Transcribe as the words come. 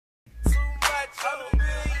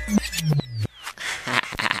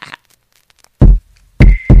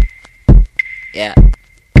Yeah.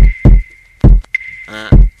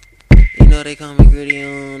 You know they call me gritty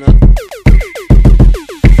on up.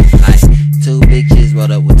 Like, two bitches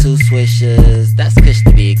rolled up with two swishers. That's Kush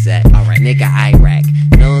to be exact. Alright, nigga, Iraq.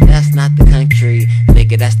 No, that's not the country.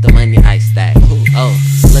 Nigga, that's the money I stack. Oh,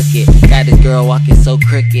 look it. Got this girl walking so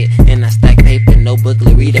crooked. And I stack paper, no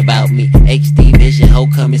booklet, read about me. HD vision, ho,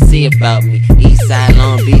 come and see about me. Eastside,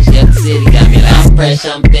 Long Beach, Yuck City. Got me like, I'm fresh,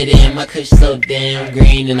 I'm fitted. My Kush so damn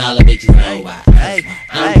green. And all the bitches know why.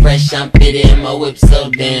 I'm fresh, I'm fitted. My whip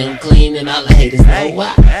so damn clean. And all the haters know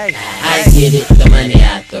why. I get it, the money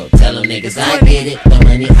I throw. Tell them niggas I get it, the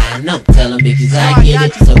money I know. Tell them bitches I get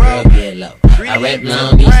it, so girl get low. I rep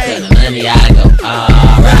Long Beach, tell the money I go.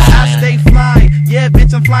 Alright. I stay flying, yeah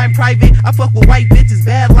bitch I'm flying private. I fuck with white bitches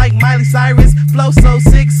bad like Miley Cyrus. Flow so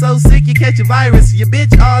sick you catch a virus. Your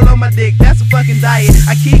bitch all on my dick, that's a fucking diet.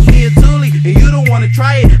 I keep me a toolie and you don't wanna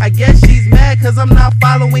try it. I guess she's mad cause I'm not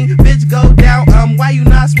following. Bitch go down, why you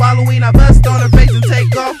not swallowing? I bust on her face and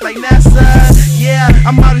take off like NASA. Yeah,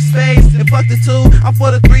 I'm out of space and fuck the two, I'm for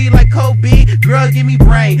the three like Kobe. Girl give me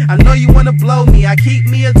brain, I know you wanna blow me. I keep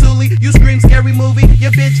me a toolie, you scream scary movie.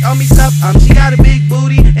 Your bitch on me tough, she got a big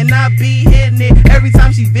booty and I be hitting it every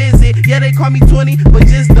time she visit. Yeah, they call me 20, but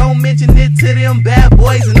just don't mention it to them bad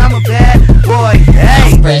boys, and I'm a bad boy.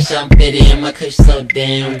 Hey, I'm fresh, I'm fitted, my Kush so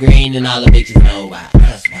damn green, and all the bitches know why.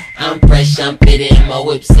 I'm fresh, I'm fitted, my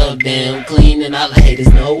whip so damn clean, and all the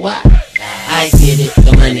haters know why. I get it,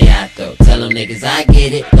 the money I throw. Tell them niggas I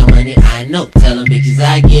get it, the money I know. Tell them bitches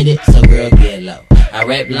I get it, so girl get low. I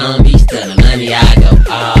rep Long Beach, tell the money I go.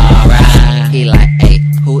 Alright. He like, hey,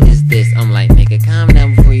 who is this? I'm like, nigga, calm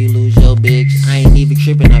down before you lose your bitch. I ain't even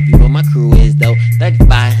tripping off you, but my crew is though.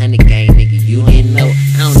 3500 gang, nigga, you didn't know.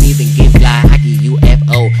 I don't even get fly, I get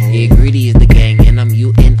UFO. Yeah, greedy is the gang, and I'm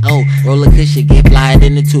UNO. Roller cushion get fly,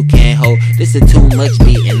 then the two can't hold. This is too much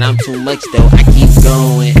beat, and I'm too much though. I keep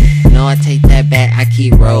going. No, I take that back, I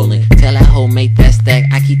keep rolling. Tell that hoe make that stack.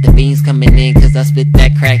 I keep the beans coming in, cause I spit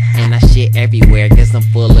that crack. And I shit everywhere, guess I'm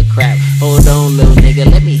full of crap. Hold on, little nigga,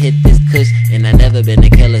 let me hit this Kush. And I never been a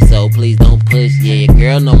killer, so please don't push. Yeah, your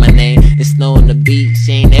girl know my name, it's SNO on the beat.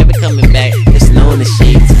 She ain't never coming back, it's SNO in the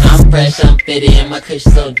sheets. I'm fresh, I'm fitted, and my Kush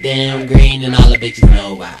so damn green, and all the bitches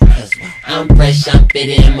know why. I'm fresh, I'm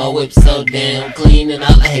fitted, and my whip so damn clean, and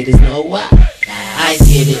all the haters know why. I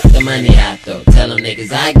get it, the money I throw. Tell them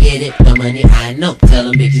niggas I get it, the money I know. Tell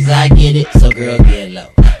them bitches I get it, so girl get low.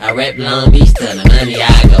 I rep Long Beach, tell the money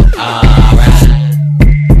I go. Alright.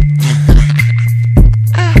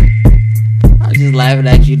 I'm just laughing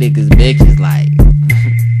at you niggas bitches.